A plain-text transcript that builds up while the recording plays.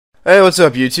Hey, what's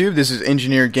up YouTube? This is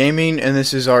Engineer Gaming, and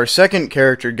this is our second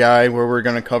character guide where we're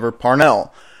going to cover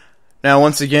Parnell. Now,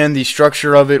 once again, the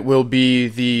structure of it will be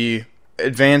the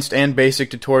advanced and basic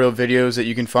tutorial videos that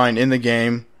you can find in the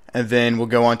game, and then we'll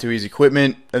go on to his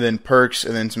equipment, and then perks,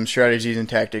 and then some strategies and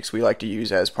tactics we like to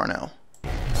use as Parnell.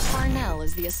 Parnell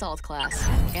is the assault class,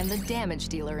 and the damage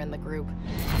dealer in the group.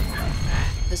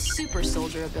 The Super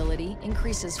Soldier ability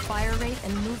increases fire rate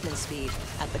and movement speed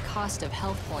at the cost of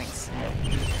health points.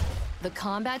 The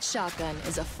combat shotgun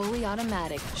is a fully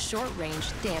automatic, short-range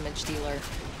damage dealer.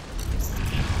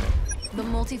 The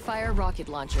Multifire rocket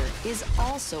launcher is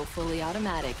also fully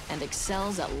automatic and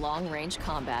excels at long-range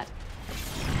combat.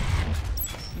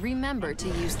 Remember to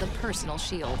use the personal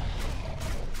shield.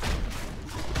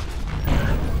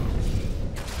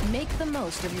 Make the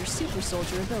most of your Super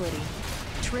Soldier ability.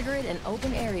 Trigger it in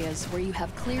open areas where you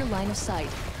have clear line of sight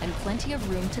and plenty of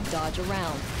room to dodge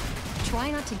around.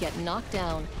 Try not to get knocked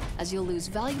down, as you'll lose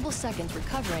valuable seconds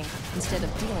recovering instead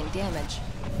of dealing damage.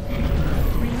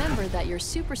 Remember that your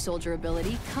Super Soldier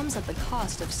ability comes at the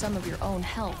cost of some of your own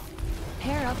health.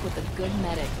 Pair up with a good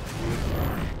medic.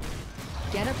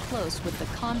 Get up close with the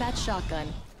combat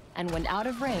shotgun, and when out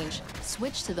of range,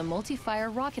 switch to the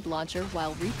Multifire rocket launcher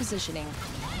while repositioning.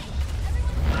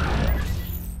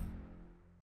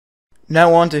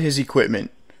 Now on to his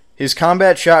equipment. His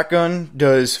combat shotgun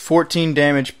does 14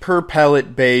 damage per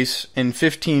pellet base and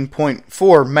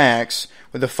 15.4 max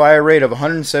with a fire rate of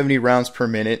 170 rounds per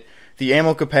minute. The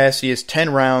ammo capacity is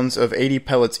 10 rounds of 80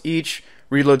 pellets each.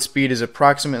 Reload speed is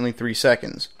approximately 3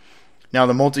 seconds. Now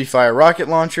the Multifire rocket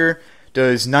launcher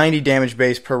does 90 damage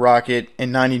base per rocket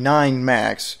and 99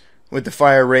 max with the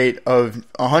fire rate of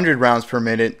 100 rounds per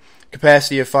minute,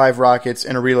 capacity of 5 rockets,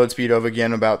 and a reload speed of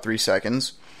again about 3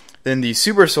 seconds. Then the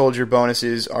Super Soldier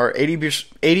bonuses are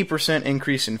 80%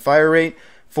 increase in fire rate,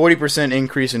 40%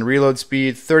 increase in reload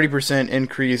speed, 30%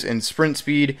 increase in sprint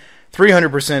speed,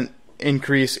 300%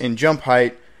 increase in jump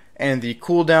height, and the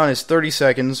cooldown is 30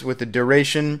 seconds with the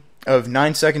duration of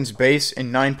 9 seconds base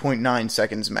and 9.9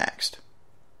 seconds maxed.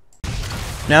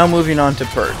 Now moving on to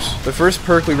perks. The first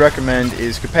perk we recommend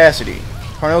is capacity.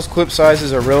 Parnell's clip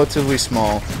sizes are relatively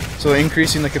small, so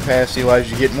increasing the capacity allows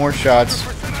you to get more shots,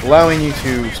 allowing you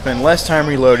to spend less time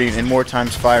reloading and more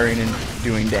times firing and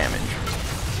doing damage.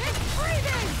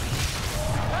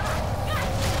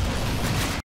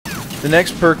 The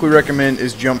next perk we recommend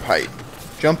is jump height.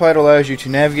 Jump height allows you to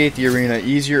navigate the arena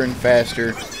easier and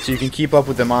faster, so you can keep up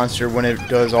with the monster when it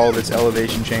does all of its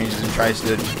elevation changes and tries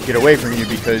to get away from you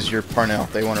because you're Parnell.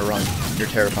 They want to run. You're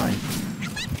terrifying.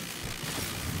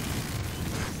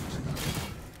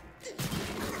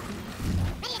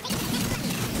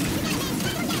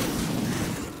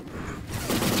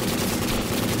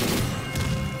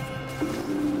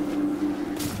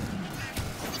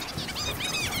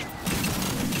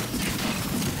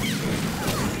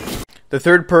 The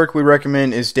third perk we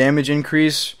recommend is damage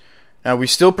increase. Now we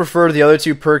still prefer the other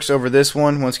two perks over this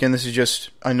one. Once again, this is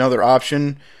just another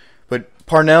option. But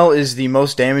Parnell is the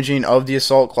most damaging of the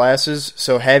assault classes,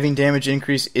 so having damage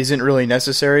increase isn't really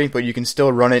necessary, but you can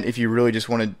still run it if you really just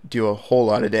want to do a whole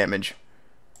lot of damage.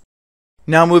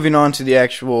 Now moving on to the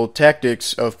actual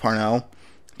tactics of Parnell.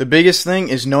 The biggest thing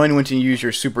is knowing when to use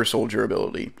your Super Soldier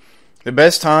ability. The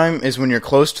best time is when you're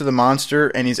close to the monster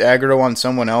and he's aggro on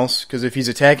someone else, because if he's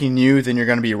attacking you, then you're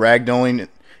going to be ragdolling,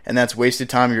 and that's wasted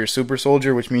time of your Super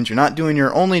Soldier, which means you're not doing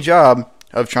your only job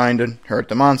of trying to hurt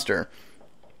the monster.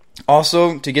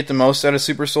 Also, to get the most out of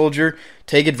Super Soldier,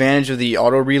 take advantage of the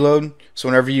auto reload, so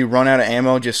whenever you run out of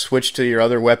ammo, just switch to your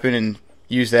other weapon and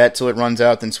use that till it runs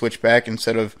out, then switch back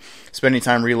instead of spending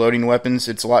time reloading weapons.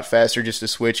 It's a lot faster just to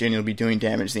switch and you'll be doing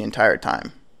damage the entire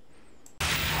time.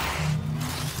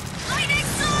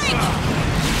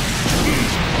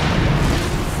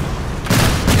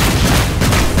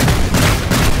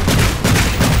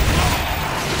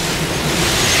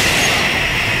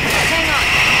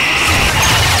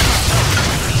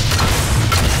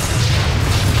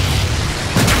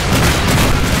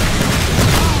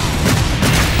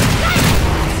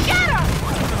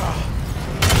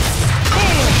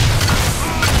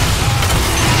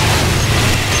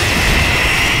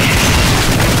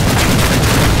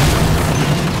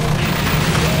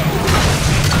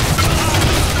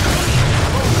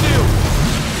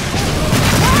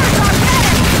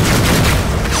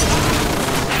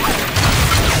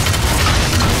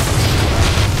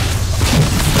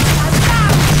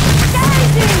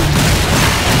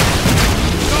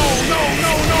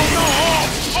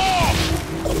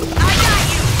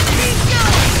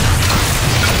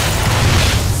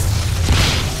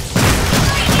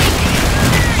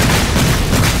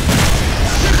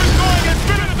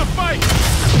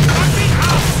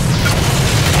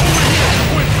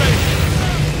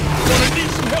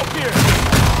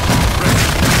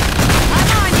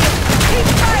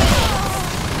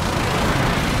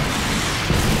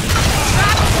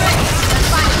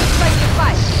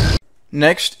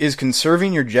 Next is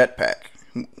conserving your jetpack.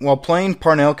 While playing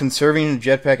Parnell, conserving your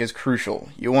jetpack is crucial.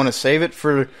 You want to save it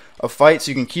for a fight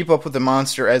so you can keep up with the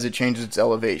monster as it changes its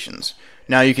elevations.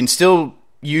 Now you can still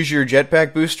use your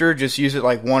jetpack booster, just use it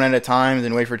like one at a time,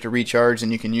 then wait for it to recharge,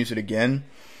 and you can use it again.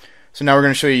 So now we're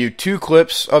going to show you 2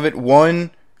 clips of it.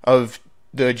 One of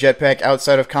the jetpack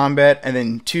outside of combat, and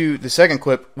then the second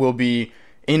clip will be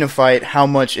in a fight how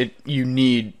much you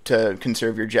need to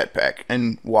conserve your jetpack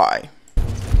and why.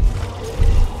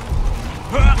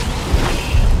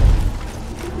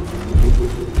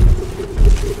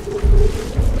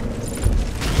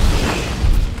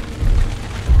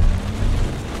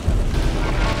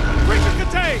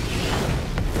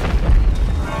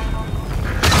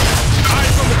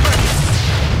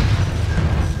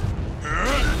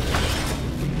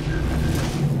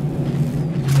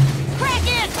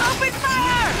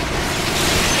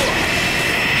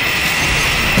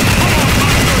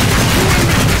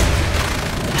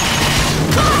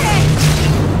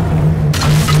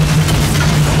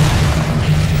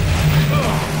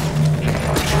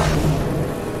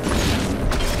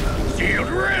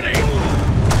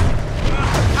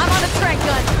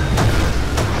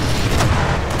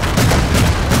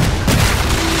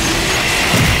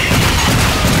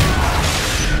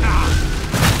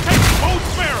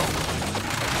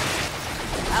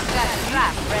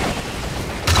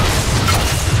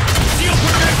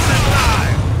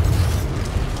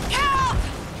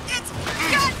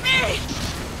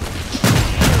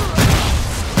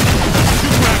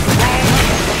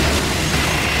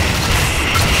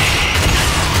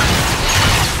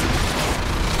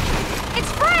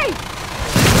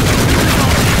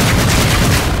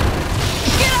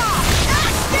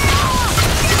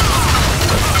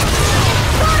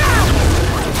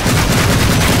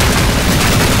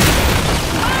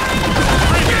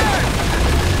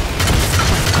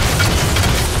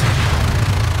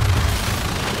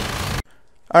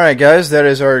 Alright guys, that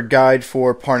is our guide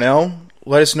for Parnell.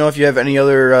 Let us know if you have any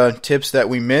other tips that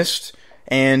we missed,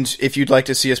 and if you'd like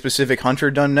to see a specific hunter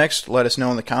done next, let us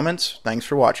know in the comments. Thanks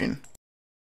for watching.